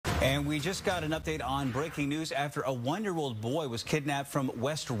And we just got an update on breaking news after a one-year-old boy was kidnapped from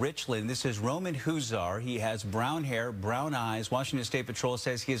West Richland. This is Roman Huizar. He has brown hair, brown eyes. Washington State Patrol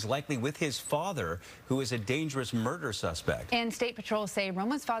says he is likely with his father, who is a dangerous murder suspect. And State Patrol say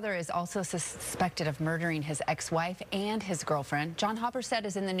Roman's father is also suspected of murdering his ex-wife and his girlfriend. John Hopperstead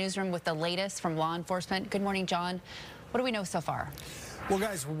is in the newsroom with the latest from law enforcement. Good morning, John. What do we know so far? Well,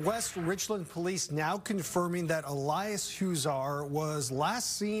 guys, West Richland Police now confirming that Elias Huizar was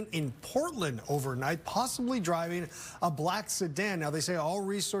last seen in Portland overnight, possibly driving a black sedan. Now, they say all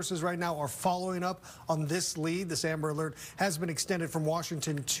resources right now are following up on this lead. This Amber Alert has been extended from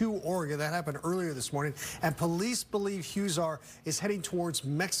Washington to Oregon. That happened earlier this morning. And police believe Huizar is heading towards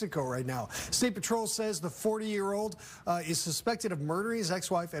Mexico right now. State Patrol says the 40-year-old is suspected of murdering his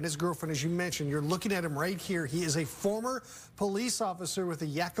ex-wife and his girlfriend. As you mentioned, you're looking at him right here. He is a former police officer with the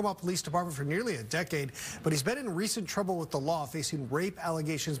Yakima Police Department for nearly a decade, but he's been in recent trouble with the law, facing rape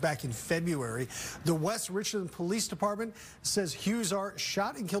allegations back in February. The West Richland Police Department says Huizar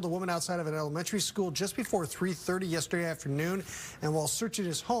shot and killed a woman outside of an elementary school just before 3:30 yesterday afternoon, and while searching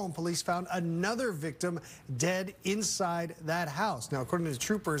his home, police found another victim dead inside that house. Now, according to the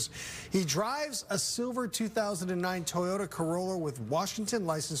troopers, he drives a silver 2009 Toyota Corolla with Washington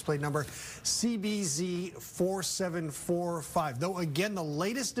license plate number CBZ 4745. Though, again, the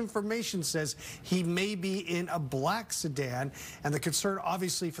latest information says he may be in a black sedan, and the concern,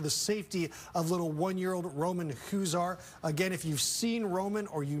 obviously, for the safety of little one-year-old Roman Huizar. Again, if you've seen Roman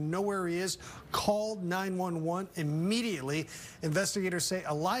or you know where he is, call 911 immediately. Investigators say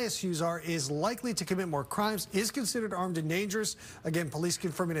Elias Huizar is likely to commit more crimes, is considered armed and dangerous. Again, police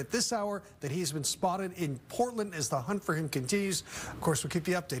confirming at this hour that he's been spotted in Portland as the hunt for him continues. Of course, we'll keep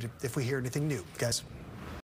you updated if we hear anything new, guys.